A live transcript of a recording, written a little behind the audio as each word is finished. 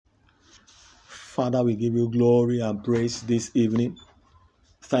Father, we give you glory and praise this evening.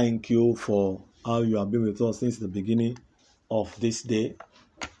 Thank you for how you have been with us since the beginning of this day.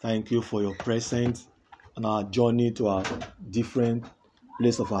 Thank you for your presence and our journey to our different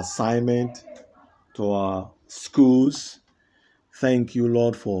place of assignment, to our schools. Thank you,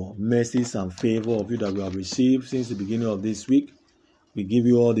 Lord, for mercies and favor of you that we have received since the beginning of this week. We give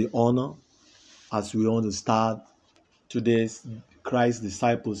you all the honor as we want to start today's Christ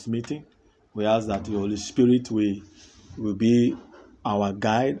Disciples meeting. We ask that the Holy Spirit will be our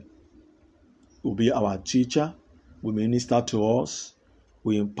guide, will be our teacher, will minister to us,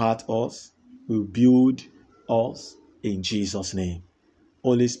 will impart us, will build us in Jesus' name.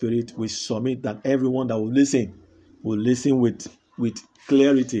 Holy Spirit, we submit that everyone that will listen with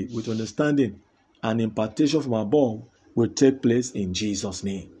clarity, with understanding, and impartation from above will take place in Jesus'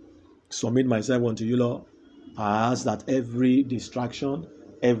 name. Submit myself unto you, Lord. I ask that every distraction,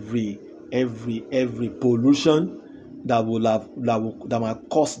 every pollution that might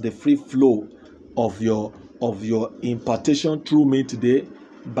cause the free flow of your impartation through me today,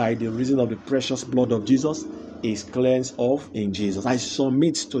 by the reason of the precious blood of Jesus, is cleansed off in Jesus. I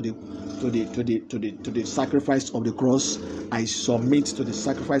submit to the sacrifice of the cross. I submit to the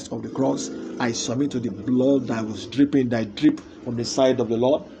sacrifice of the cross. I submit to the blood that was dripping, that dripped from the side of the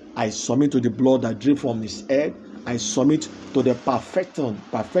Lord. I submit to the blood that dripped from his head. I submit to the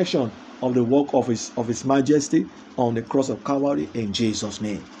perfection of the work of his majesty on the cross of Calvary in Jesus'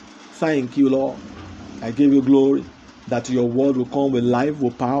 name. Thank you, Lord. I give you glory that your word will come with life,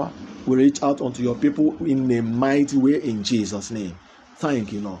 with power, will reach out unto your people in a mighty way in Jesus' name.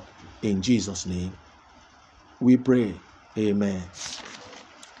 Thank you, Lord. In Jesus' name, we pray. Amen.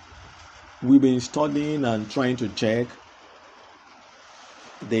 We've been studying and trying to check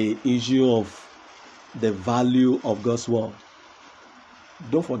the issue of the value of God's word.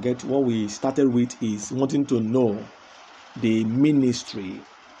 Don't forget, what we started with is wanting to know the ministry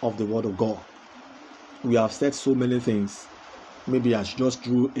of the word of God. We have said so many things. Maybe I should just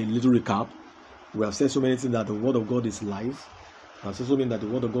do a little recap. We have said so many things that the word of God is life. We have said so many that the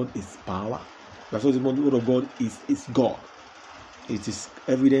word of God is power. We have said the word of God is God. It is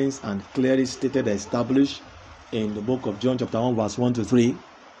evidence and clearly stated and established in the book of John chapter 1 verse 1 to 3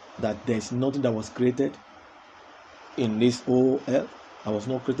 that there is nothing that was created in this whole earth that was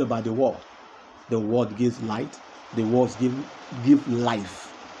not created by the word. The word gives light. The words give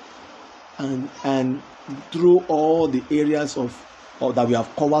life. And through all the areas of that we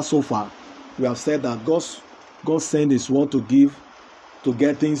have covered so far, we have said that God sent his word to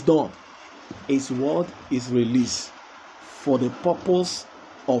get things done. His word is released for the purpose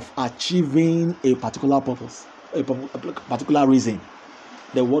of achieving a particular purpose, a particular reason.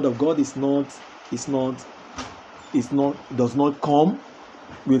 The word of God does not come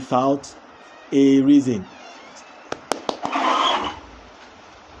without a reason.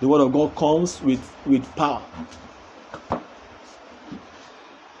 The word of God comes with power.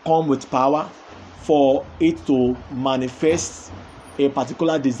 Come with power for it to manifest a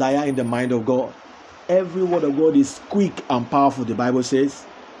particular desire in the mind of God. Every word of God is quick and powerful, the Bible says.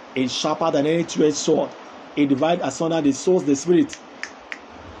 It's sharper than any two-edged sword. It divides asunder the soul, the spirit.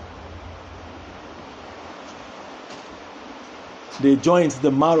 The joints,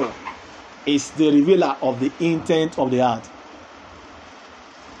 the marrow, is the revealer of the intent of the heart.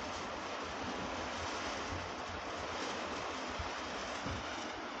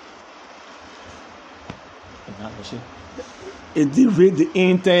 It reveals the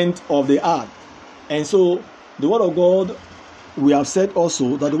intent of the heart. And so the word of God, we have said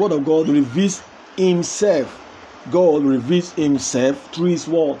also that the word of God reveals himself. God reveals himself through his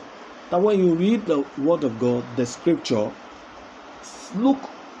word. That when you read the word of God, the scripture, look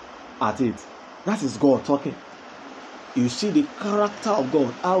at it. That is God talking. You see the character of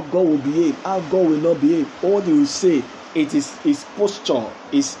God, how God will behave, how God will not behave. All you will say, it is his posture,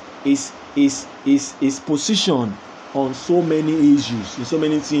 his position on so many issues, in so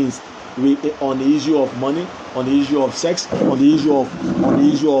many things, on the issue of money, on the issue of sex, on the issue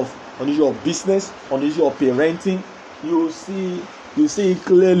of business, on the issue of parenting. You see it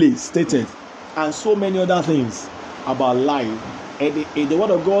clearly stated, and so many other things about life. And the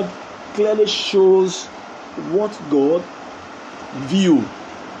word of God clearly shows what God views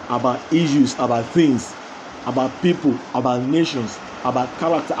about issues, about things, about people, about nations, about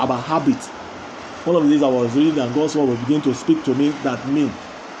character, about habits. One of the days I was reading and God's word was beginning to speak to me that mean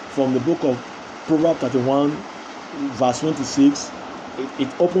from the book of Proverbs 31 verse 26.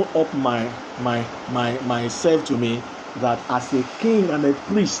 It opened up myself to me that as a king and a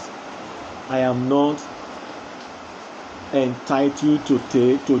priest, I am not entitled to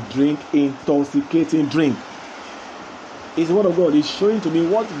take, to drink intoxicating drink. It's the word of God is showing to me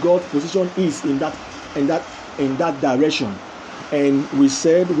what God's position is in that direction. And we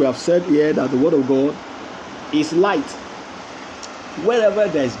have said here that the word of God is light. Wherever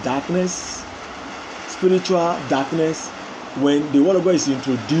there is darkness, spiritual darkness, when the word of God is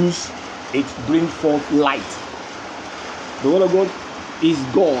introduced, it brings forth light. The word of God is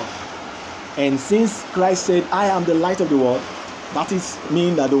God. And since Christ said, I am the light of the world, that is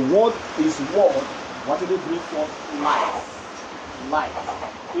mean that the word is word, what did it bring forth? Light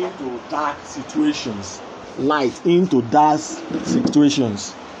into dark situations. Light into dark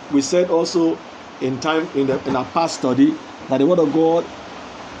situations. We said also in our past study that the word of God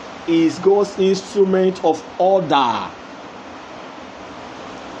is God's instrument of order.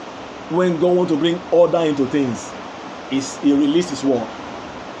 When God wants to bring order into things, He releases His word.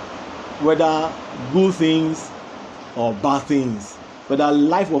 Whether good things or bad things, whether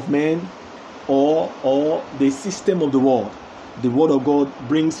life of man or the system of the world, the word of God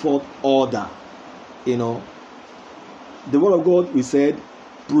brings forth order. The word of God, we said,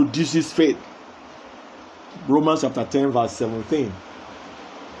 produces faith. Romans chapter 10 verse 17.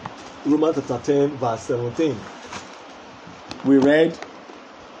 Romans chapter 10 verse 17. We read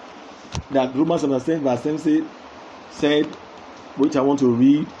that Romans chapter 10 verse 17 said, which I want to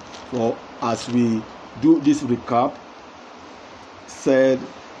read for as we do this recap, said,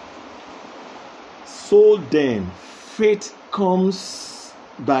 so then faith comes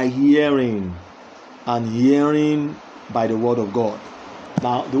by hearing, and hearing by the word of God.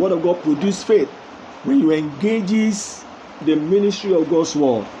 Now the word of God produces faith. When you engages the ministry of God's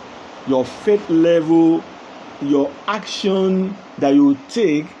word, your faith level, your action that you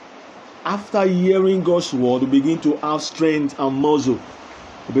take after hearing God's word, you begin to have strength and muscle.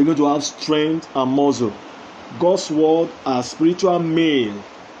 You begin to have strength and muscle. God's word as spiritual meal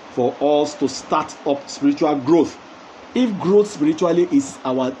for us to start up spiritual growth. If growth spiritually is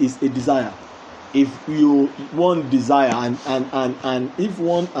a desire, if you want desire and if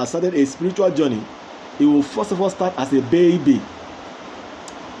one has started a spiritual journey, it will first of all start as a baby,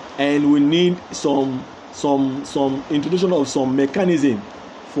 and we need some introduction of some mechanism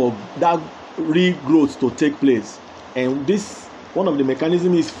for that regrowth to take place. And this one of the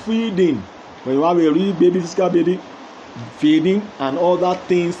mechanism is feeding. When you have a real baby, physical baby, feeding and other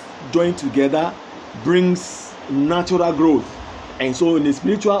things joined together brings natural growth. And so in the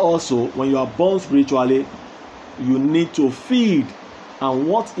spiritual also, when you are born spiritually, you need to feed. And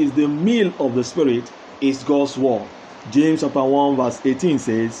what is the meal of the spirit is God's word. James chapter 1 verse 18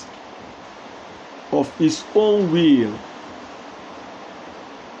 says, of his own will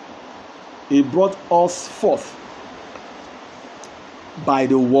he brought us forth by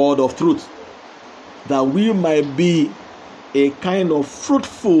the word of truth, that we might be a kind of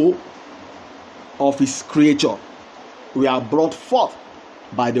fruitful of his creature. We are brought forth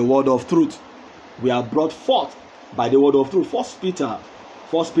by the word of truth. We are brought forth by the word of truth. First Peter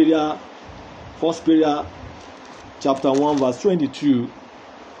chapter 1 verse 22.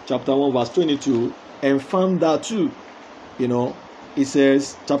 Chapter 1 verse 22. And found that too. It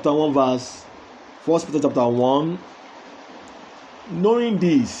says, chapter 1 verse 1 Peter chapter 1. Knowing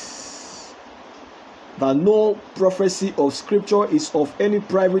this, that no prophecy of scripture is of any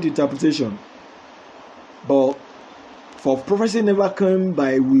private interpretation, but for prophecy never came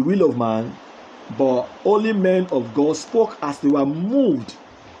by the will of man, but only men of God spoke as they were moved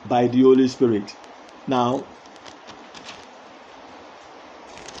by the Holy Spirit. Now,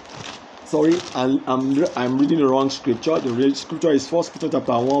 sorry, I'm reading the wrong scripture. The real scripture is 1 Peter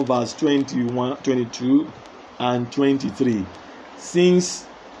chapter 1 verse 21, 22 and 23. Since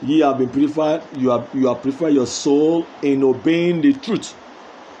ye have been purified, you have purified your soul in obeying the truth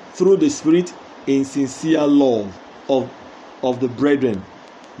through the Spirit in sincere love of the brethren,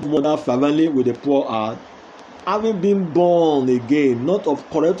 mother fervently with a poor heart, having been born again, not of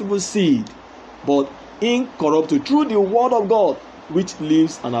corruptible seed, but incorruptible, through the word of God, which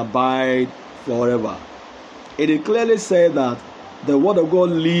lives and abides forever. It is clearly said that the word of God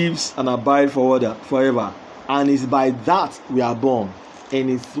lives and abides forever, and it's by that we are born, and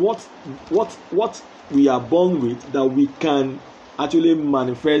it's what we are born with that we can actually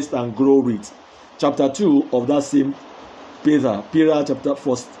manifest and grow with. Chapter 2 of that same Peter chapter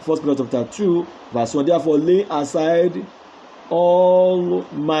 1 Peter chapter 2 verse 1. Therefore lay aside all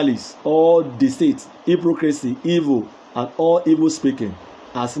malice, all deceit, hypocrisy, evil, and all evil speaking.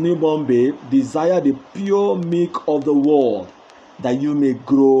 As newborn babe, desire the pure milk of the word, that you may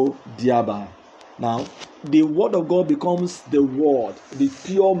grow thereby. Now, the word of God becomes the word, the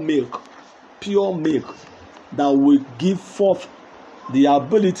pure milk. Pure milk. that will give forth the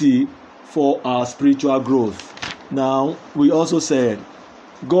ability for our spiritual growth. Now, we also said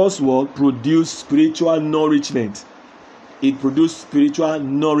God's word produces spiritual nourishment. It produces spiritual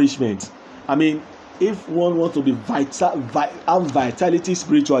nourishment. I mean, if one wants to be have vitality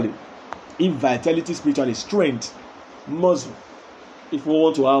spiritually, strength, muscle, if we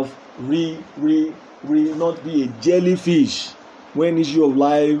want to have not be a jellyfish when issue of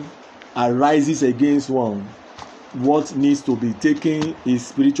life arises against one, what needs to be taken is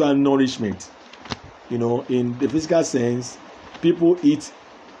spiritual nourishment. In the physical sense, people eat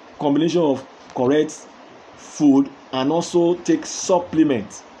combination of correct food and also take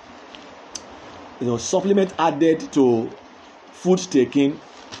supplements. Supplement added to food taking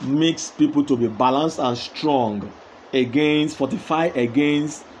makes people to be balanced and strong fortified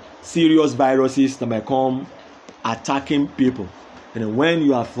against serious viruses that may come attacking people. When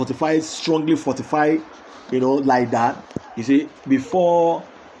you are strongly fortified, like that, you see, before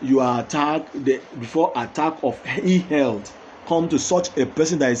attack of ill health come to such a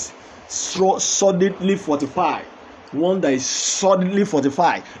person that is solidly fortified,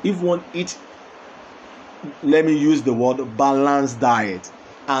 if one eats, let me use the word balanced diet,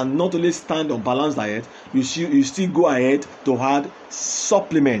 and not only stand on balanced diet, you still go ahead to add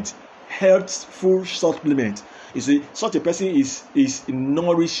supplement, healthful supplement. You see, such a person is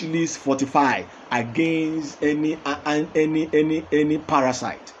nourishingly fortified against any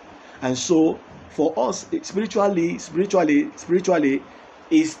parasite. And so for us, spiritually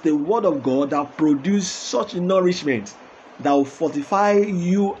is the word of God that produces such nourishment that will fortify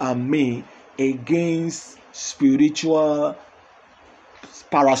you and me against spiritual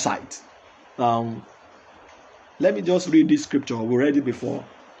parasites. Let me just read this scripture. We read it before.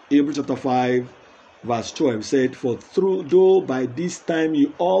 Hebrews chapter 5 verse 12 said, "For though by this time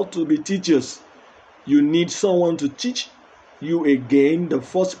you ought to be teachers, you need someone to teach you again the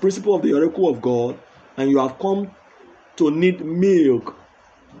first principle of the oracle of God, and you have come to need milk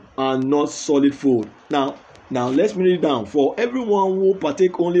and not solid food." Now let's read it down. "For everyone who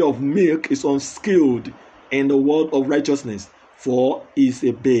partake only of milk is unskilled in the word of righteousness, for he is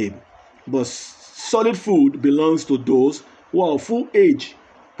a babe. But solid food belongs to those who are of full age,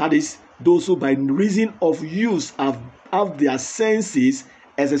 that is, those who by reason of use have their senses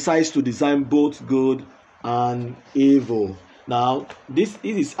exercised to discern both good and evil." Now, this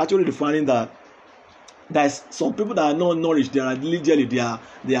is actually defining that there's some people that are not nourished. They are diligently,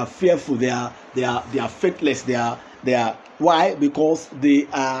 they are fearful, they are faithless. They are why? Because they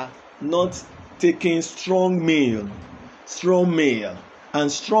are not taking strong meal,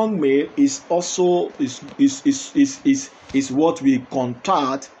 and strong meal is also is what we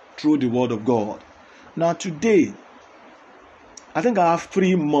contact through the word of God. Now today, I think I have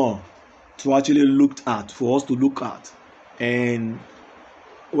 3 more for us to look at, and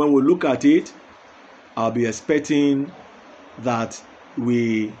when we look at it, I'll be expecting that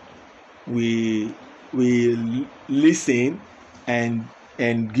we listen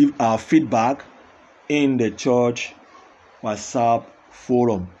and give our feedback in the church WhatsApp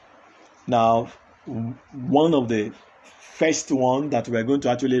forum. Now, one of the first one that we're going to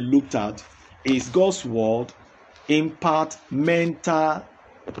actually look at is God's word impart mental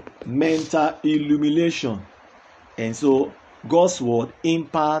illumination. And so God's word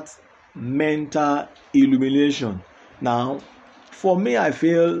imparts mental illumination. Now, for me, I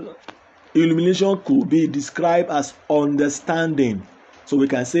feel illumination could be described as understanding. So we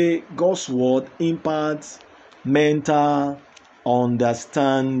can say God's word imparts mental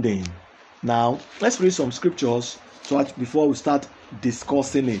understanding. Now, let's read some scriptures before we start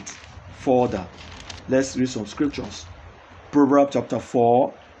discussing it further. Let's read some scriptures. Proverbs chapter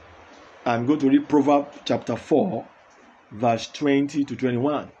 4. I'm going to read Proverbs chapter 4, verse 20 to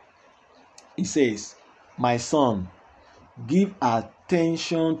 21. It says, "My son, give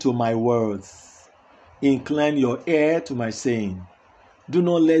attention to my words. Incline your ear to my saying. Do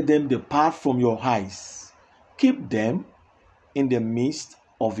not let them depart from your eyes. Keep them in the midst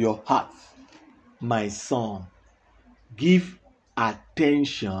of your heart. My son, give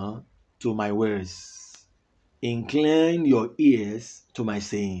attention to my words. Incline your ears to my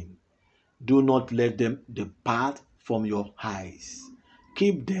saying. Do not let them depart from your eyes.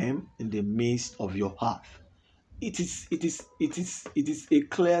 Keep them in the midst of your heart." It is a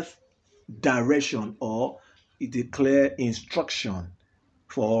clear direction, or it's a clear instruction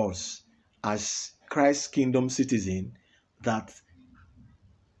for us as Christ's kingdom citizen, that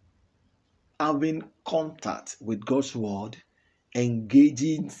having contact with God's word,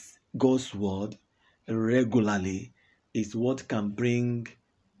 engaging God's word regularly, is what can bring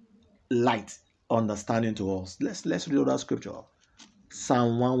light understanding to us. Let's read that scripture.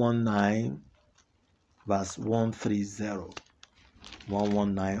 Psalm 119, verse 130.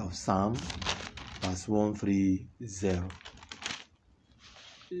 119 of Psalm, verse 130.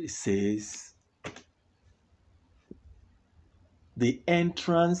 It says, the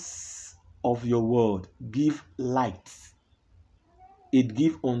entrance of your word give light. It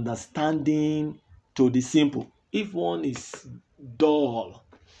give understanding to the simple. If one is dull,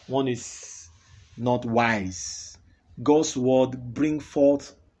 one is not wise, God's word bring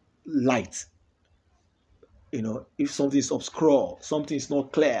forth light. If something is obscure, something is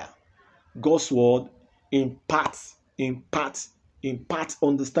not clear, God's word imparts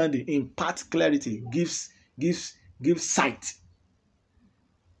understanding, imparts clarity, gives sight.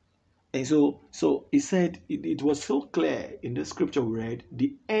 And so he said it was so clear in the scripture we read,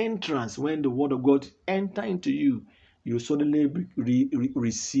 the entrance, when the word of God enter into you, you suddenly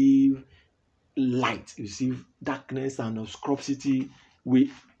receive light, receive darkness and obscurity. We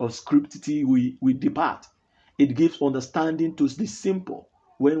depart. It gives understanding to the simple.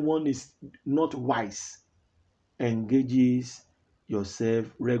 When one is not wise, engages yourself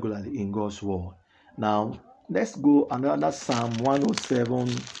regularly in God's word. Now, let's go another Psalm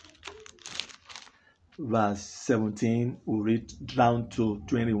 107, verse 17. We'll read down to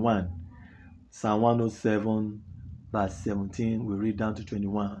 21. Psalm 107, verse 17. We'll read down to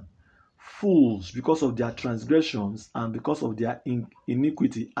 21. Fools, because of their transgressions and because of their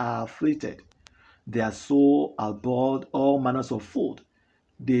iniquity, are afflicted. Their soul abhorred all manners of food.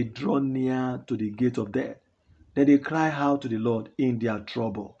 They draw near to the gate of death. Then they cry out to the Lord in their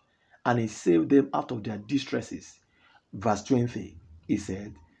trouble, and he saved them out of their distresses. Verse 20, he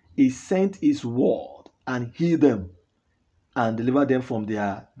said, he sent his word and healed them and delivered them from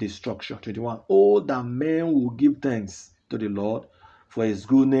their destruction. 21, oh, that men will give thanks to the Lord for his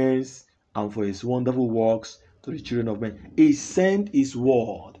goodness and for his wonderful works to the children of men. He sent his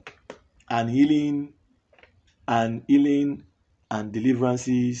word, and healing and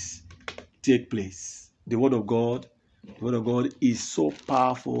deliverances take place. The word of God is so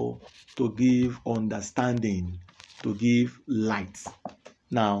powerful to give understanding, to give light.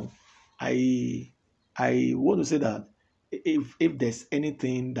 Now, I want to say that if there's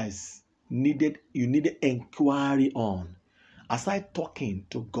anything that's needed, you need inquiry on, aside talking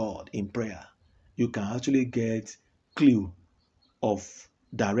to God in prayer, you can actually get clue of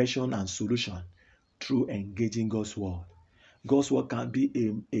direction and solution through engaging God's word. God's word can be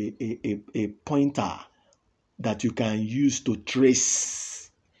a pointer that you can use to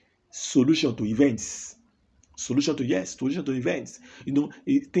trace solution to events. Solution to events.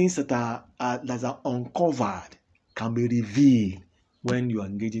 Things that are uncovered can be revealed when you are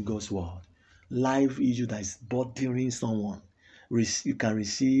engaging God's word. Life issue that is bothering someone, you can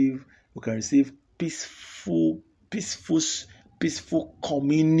receive peaceful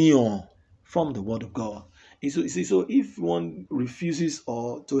communion from the word of God. And so if one refuses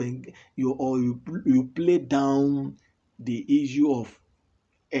you play down the issue of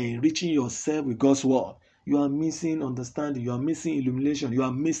enriching yourself with God's word, you are missing understanding, you are missing illumination, you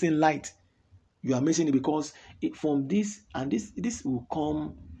are missing light. You are missing it, because from this and this will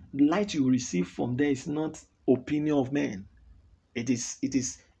come, the light you receive from there is not opinion of men. It is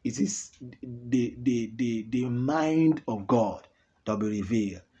the mind of God that will be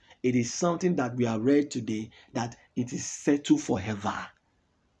revealed. It is something that we have read today, that it is settled forever.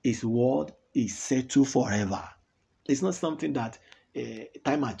 His word is settled forever. It's not something that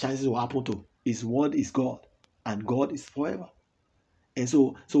time and chances will happen to. His word is God, and God is forever. And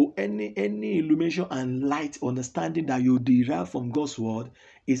so any illumination and light understanding that you derive from God's word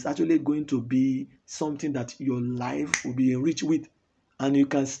is actually going to be something that your life will be enriched with. And you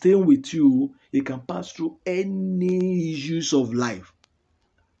can stay with you. You can pass through any issues of life,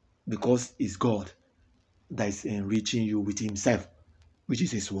 because it's God that is enriching you with himself, which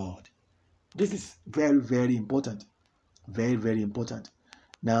is his word. This is very, very important. Very, very important.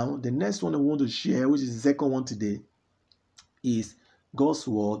 Now, the next one I want to share, which is the second one today, is God's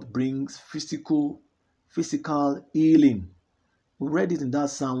word brings physical healing. We read it in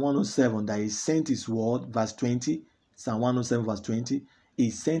that Psalm 107 that he sent his word, verse 20. Psalm 107, verse 20. He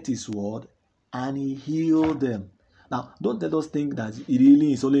sent his word and he healed them. Now, don't let us think that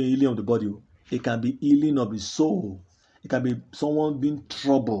healing is only healing of the body. It can be healing of the soul. It can be someone being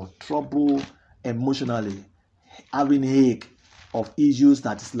troubled emotionally, having ache of issues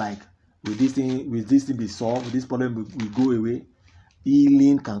that is like, will this thing be solved? Will this problem will go away?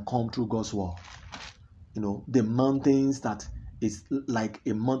 Healing can come through God's word. The mountains that is like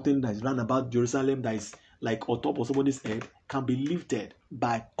a mountain that is round about Jerusalem, that is like on top of somebody's head, can be lifted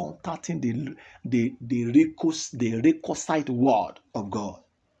by contacting the requisite word of God.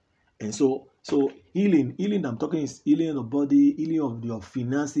 And so healing I'm talking is healing of the body, healing of your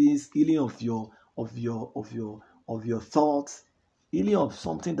finances, healing of your thoughts, healing of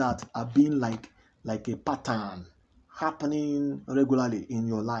something that have been like a pattern happening regularly in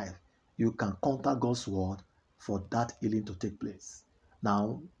your life. You can contact God's word for that healing to take place.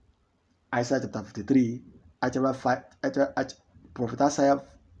 Now, Isaiah chapter 53, Prophet Isaiah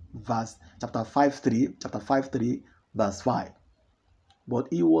chapter 5:3, verse 5. But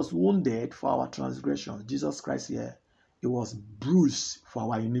he was wounded for our transgression. Jesus Christ here, he was bruised for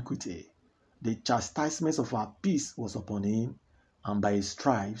our iniquity. The chastisement of our peace was upon him, and by his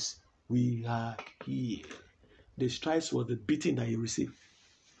stripes we are healed. The stripes was the beating that he received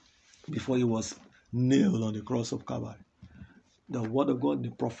before he was nailed on the cross of Calvary. The word of God,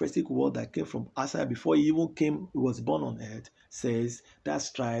 the prophetic word that came from Isaiah before he even was born on earth, says that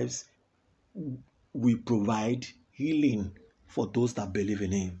stripes will provide healing for those that believe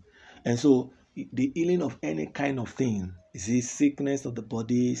in him. And so the healing of any kind of thing, is it sickness of the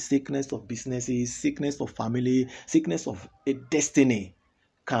body, sickness of businesses, sickness of family, sickness of a destiny,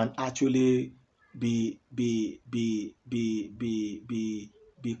 can actually be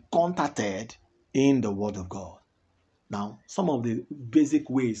contacted in the word of God. Now, some of the basic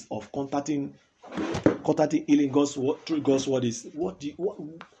ways of contacting healing God's word through God's word is what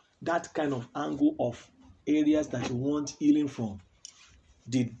that kind of angle of areas that you want healing from.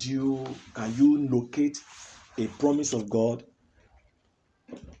 Can you locate a promise of God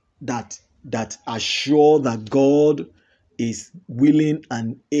that assure that God is willing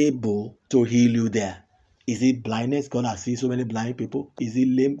and able to heal you there? Is it blindness? God has seen so many blind people. Is it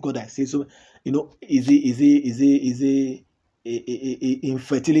lame? God has seen so, is it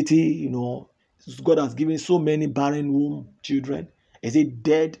infertility? God has given so many barren womb children. Is it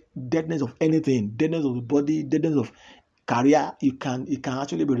deadness of anything, deadness of the body, deadness of career? It can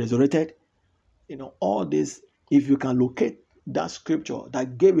actually be resurrected. All this, if you can locate that scripture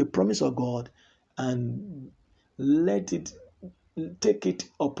that gave a promise of God and take it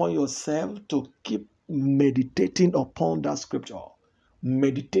upon yourself to keep meditating upon that scripture.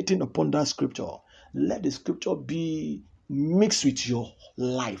 Let the scripture be mixed with your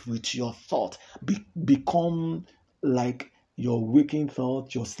life, with your thought, become like your waking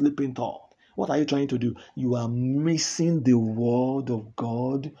thought, your sleeping thought. What are you trying to do? You are mixing the word of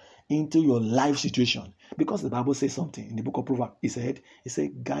God into your life situation, because the Bible says something in the book of Proverbs. It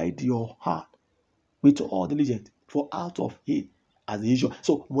said, guide your heart with all diligence, for out of it as usual.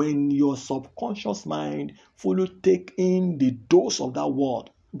 So when your subconscious mind fully take in the dose of that word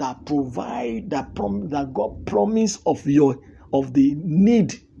that provide that God promise of the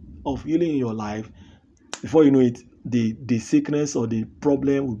need of healing in your life, before you know it, the sickness or the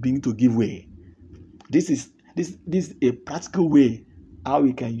problem will begin to give way. This is a practical way how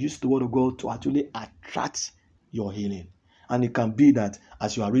we can use the word of God to actually attract your healing. And it can be that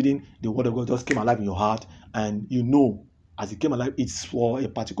as you are reading, the word of God just came alive in your heart, and as it came alive, it's for a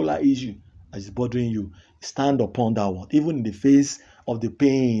particular issue that is bothering you. Stand upon that word, even in the face of the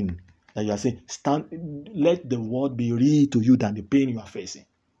pain that you are saying. Let the word be real to you than the pain you are facing.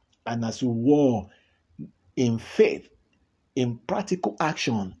 And as you war in faith, in practical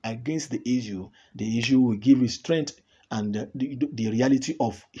action against the issue will give you strength, and the reality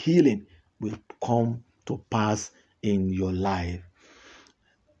of healing will come to pass in your life.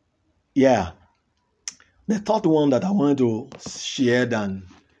 Yeah. The third one that I wanted to share and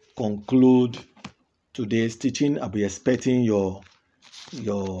conclude today's teaching, I'll be expecting your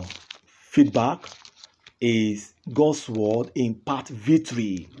feedback, is God's word impart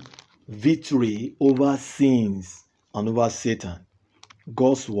victory over sins and over Satan.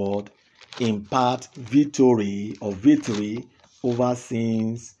 God's word impart victory over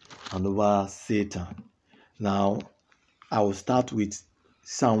sins and over Satan. Now, I will start with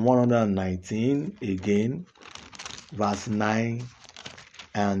Psalm 119 again, verse 9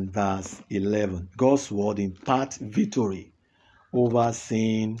 and verse 11. God's word impart victory over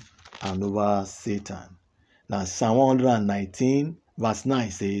sin and over Satan. Now, Psalm 119, verse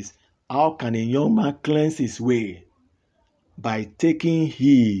 9 says, how can a young man cleanse his way? By taking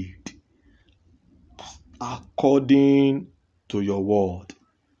heed according to your word.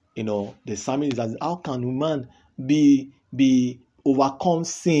 The psalmist says, how can a man be overcome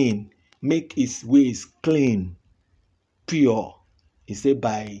sin, make his ways clean, pure? He said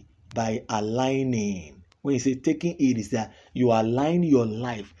by aligning. When he said taking heed, is that you align your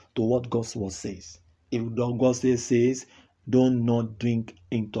life to what God's word says. If God says don't not drink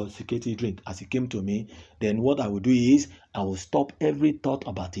intoxicating drink as it came to me, then what I will do is I will stop every thought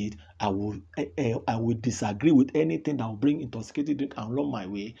about it. I will disagree with anything that will bring intoxicating drink along my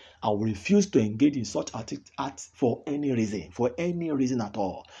way. I will refuse to engage in such acts for any reason at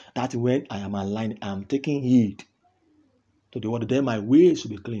all. That when I am aligned, I am taking heed to the word, then my way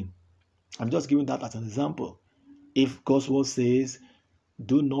should be clean. I'm just giving that as an example. If God's word says,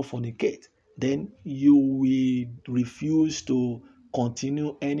 do not fornicate, then you will refuse to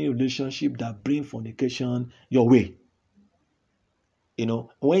continue any relationship that bring fornication your way.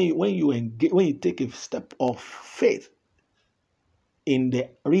 When you take a step of faith in the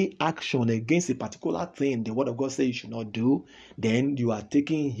reaction against a particular thing the word of God says you should not do, then you are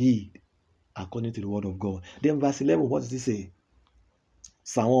taking heed according to the word of God. Then verse 11, what does it say?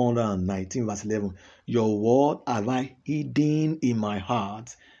 Psalm 119 verse 11, your word have I hidden in my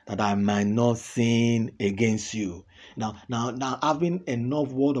heart that I might not sin against you. Now, having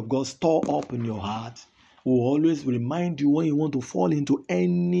enough word of God stored up in your heart will always remind you when you want to fall into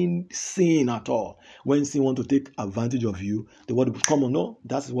any sin at all. When sin want to take advantage of you, the word will come on. No,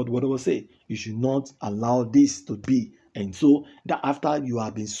 that's what the word will say. You should not allow this to be. And so that after you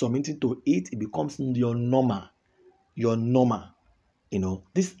have been submitting to it, it becomes your normal. Your normal.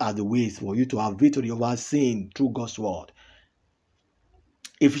 These are the ways for you to have victory over sin through God's word.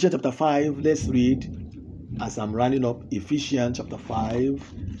 Ephesians chapter 5, let's read as I'm rounding up. Ephesians chapter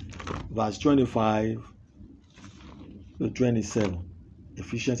 5, verse 25 to 27.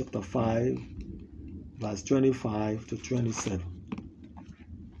 Ephesians chapter 5, verse 25 to 27.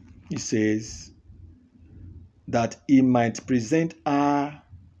 He says that he might present our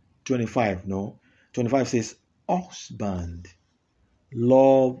 25 says, husband,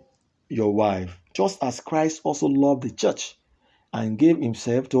 love your wife, just as Christ also loved the church and gave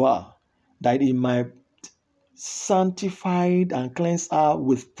himself to her, that he might sanctify and cleanse her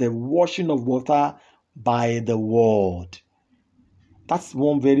with the washing of water by the word. That's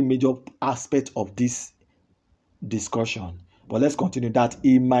one very major aspect of this discussion. But let's continue. That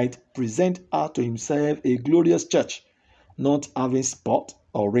he might present her to himself a glorious church, not having spot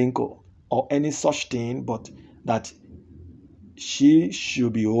or wrinkle or any such thing, but that she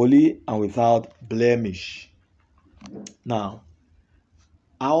should be holy and without blemish. Now,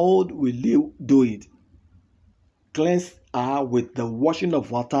 how will you do it? Cleanse her with the washing of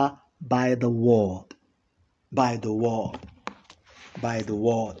water by the word. By the word. By the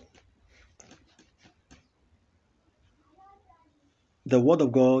word. The word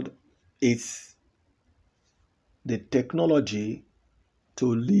of God is the technology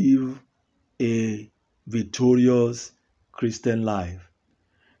to live a victorious Christian life.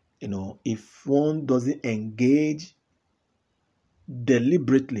 If one doesn't engage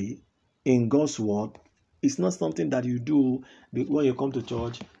deliberately in God's word, it's not something that you do when you come to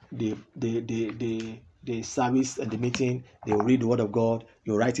church. The service and the meeting, they will read the word of God,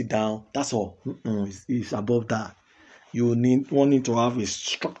 you write it down. That's all. It's above that. You need to have a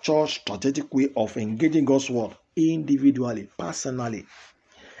structured, strategic way of engaging God's word individually, personally.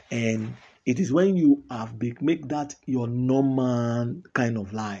 And it is when you have make that your normal kind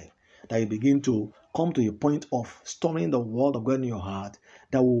of life that you begin to come to a point of storing the word of God in your heart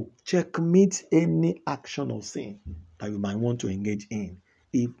that will checkmate any action of sin that you might want to engage in,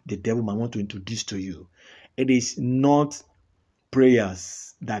 if the devil might want to introduce to you. It is not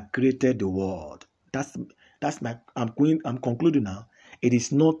prayers that created the world. I'm concluding now. It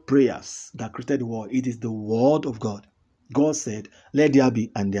is not prayers that created the world. It is the word of God. God said, let there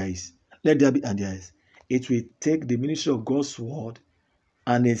be, and there is. Let there be, and there is. It will take the ministry of God's word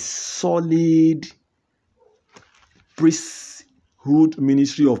and a solid priesthood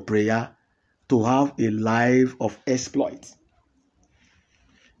ministry of prayer to have a life of exploit.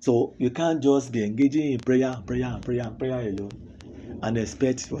 So you can't just be engaging in prayer alone and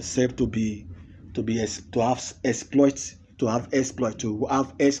expect yourself to have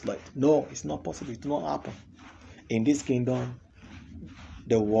exploit. No, it's not possible. It will not happen. In this kingdom,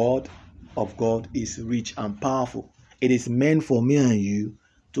 the word of God is rich and powerful. It is meant for me and you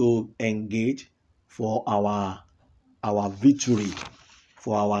to engage for our victory,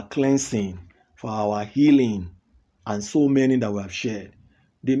 for our cleansing, for our healing, and so many that we have shared.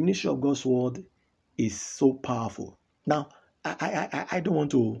 The ministry of God's word is so powerful. Now, I don't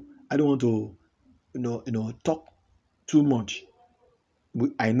want to talk too much.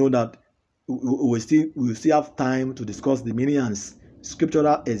 I know that we still have time to discuss the meaning and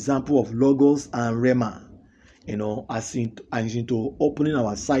scriptural example of logos and rhema. As into opening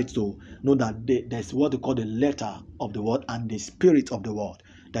our sight to know that there's what they call the letter of the word and the spirit of the word.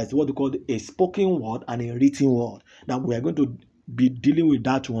 That's what we call a spoken word and a written word. Now we are going to be dealing with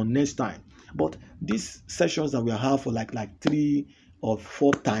that one next time. But these sessions that we have for like 3 or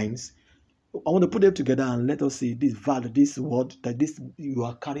 4 times, I want to put them together and let us see this value, this word, that this you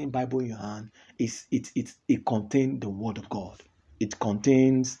are carrying Bible in your hand, it contains the word of God. It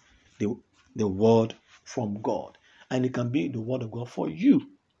contains the word from God. And it can be the word of God for you.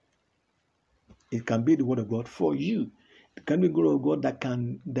 It can be the word of God for you. It can be the word of God that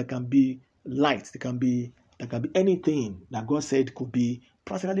can be light. It can be anything that God said could be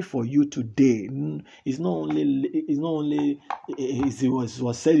practically for you today. It's not only it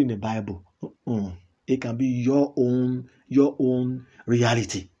was said in the Bible. It can be your own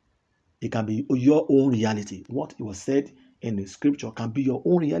reality. It can be your own reality. What was said in the scripture can be your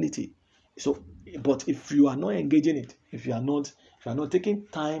own reality. So, but if you are not engaging it, if you are not taking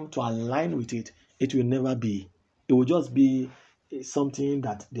time to align with it, it will never be. It will just be something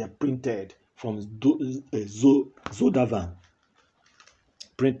that they are printed from Zodavan,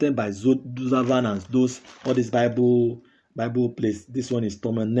 printed by Zodavan and all this Bible place. This one is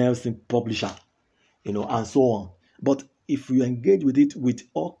Thomas Nelson Publisher, and so on. But if you engage with it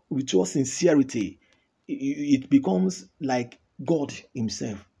with your sincerity, it becomes like God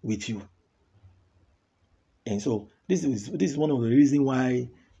Himself with you. And so this is one of the reasons why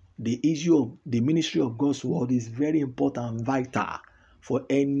the issue of the ministry of God's word is very important and vital for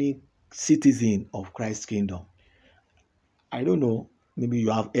any citizen of Christ's kingdom. I don't know, maybe you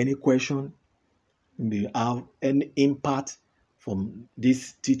have any question, maybe you have any impact from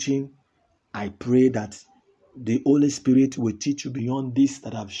this teaching. I pray that the Holy Spirit will teach you beyond this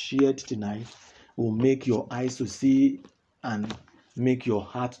that I've shared tonight, will make your eyes to see and make your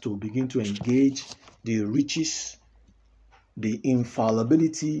heart to begin to engage the riches, the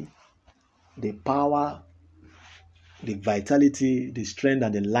infallibility, the power, the vitality, the strength,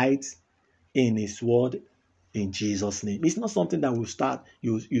 and the light in His word in Jesus' name. It's not something that will start,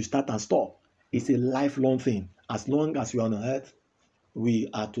 you start and stop. It's a lifelong thing. As long as we are on earth, we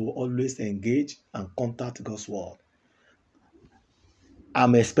are to always engage and contact God's word.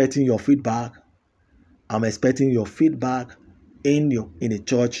 I'm expecting your feedback. I'm expecting your feedback in the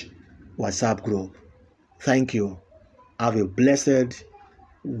church WhatsApp group. Thank you. Have a blessed,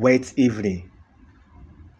 wet evening.